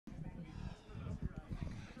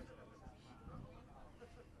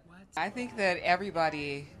I think that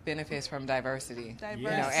everybody benefits from diversity. Diversity. You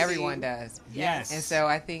know, everyone does. Yes. And so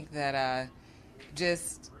I think that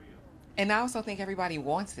just, and I also think everybody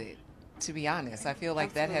wants it, to be honest. I feel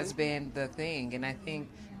like that has been the thing. And I think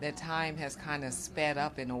that time has kind of sped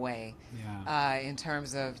up in a way in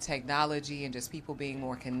terms of technology and just people being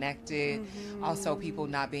more connected. Also, people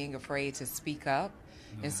not being afraid to speak up.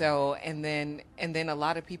 And so, and then a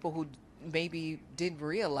lot of people who maybe didn't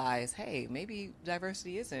realize, hey, maybe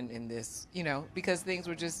diversity isn't in this, you know, because things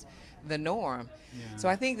were just the norm. So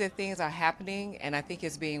I think that things are happening, and I think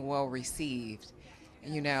it's being well received.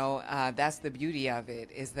 You know, that's the beauty of it,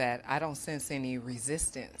 is that I don't sense any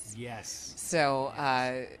resistance. Yes. So,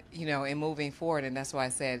 you know, in moving forward, and that's why I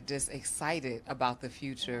said just excited about the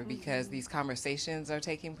future, because these conversations are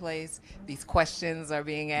taking place, these questions are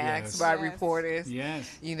being asked by reporters,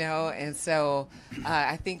 you know, and so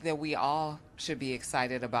I think that we all should be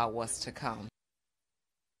excited about what's to come.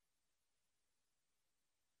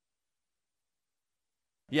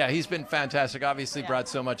 Yeah, he's been fantastic. Obviously brought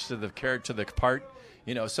so much to the character, to the part.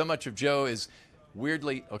 You know, so much of Joe is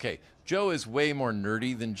weirdly, okay, Joe is way more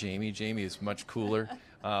nerdy than Jamie. Jamie is much cooler.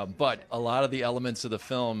 But a lot of the elements of the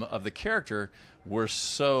film, of the character, were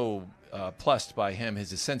so plussed by him,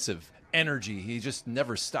 his sense of energy. He just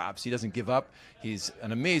never stops. He doesn't give up. He's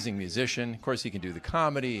an amazing musician. Of course, he can do the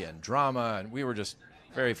comedy and drama, and we were just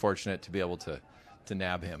very fortunate to be able to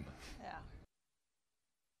nab him.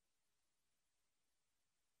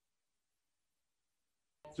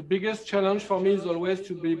 The biggest challenge for me is always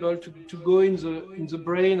to be able to go in the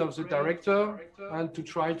brain of the director and to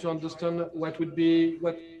try to understand what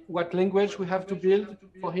language we have to build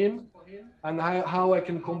for him, and how I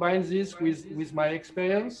can combine this with my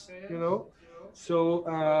experience, you know. So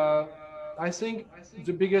I think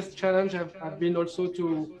the biggest challenge have been also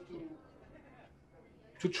to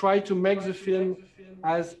try to make the film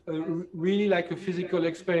as really like a physical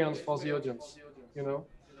experience for the audience, you know.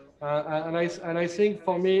 And I think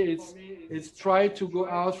for me it's try to go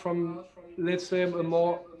out from, let's say, a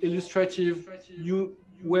more illustrative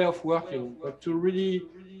way of working, but to really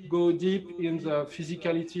go deep in the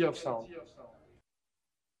physicality of sound.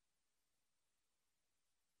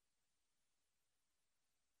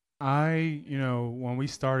 You know, when we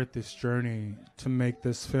started this journey to make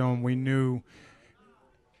this film, we knew,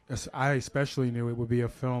 I especially knew, it would be a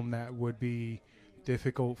film that would be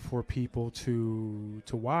difficult for people to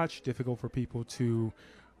watch, difficult for people to,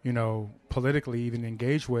 you know, politically even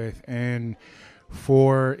engage with. And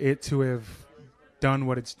for it to have done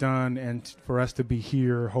what it's done, and for us to be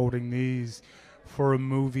here holding these for a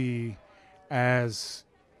movie as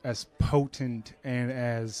potent and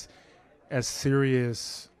as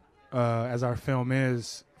serious as our film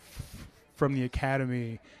is from the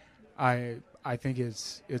Academy, I think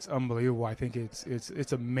it's unbelievable. I think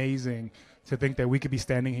it's amazing to think that we could be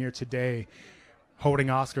standing here today holding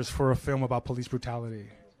Oscars for a film about police brutality.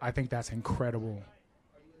 I think that's incredible.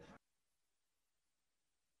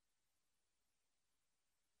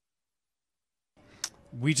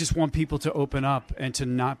 We just want people to open up and to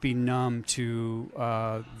not be numb to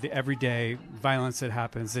the everyday violence that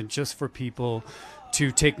happens, and just for people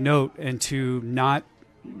to take note and to not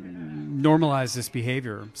normalize this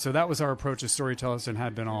behavior. So that was our approach as storytellers, and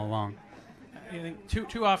had been all along. I think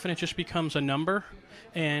too often it just becomes a number,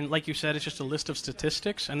 and like you said, it's just a list of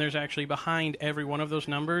statistics, and there's actually behind every one of those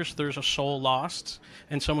numbers there's a soul lost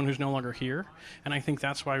and someone who's no longer here. And I think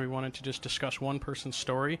that's why we wanted to just discuss one person's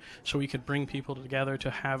story, so we could bring people together to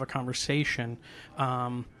have a conversation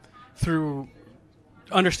through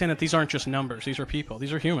understand that these aren't just numbers, these are people,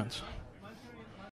 these are humans.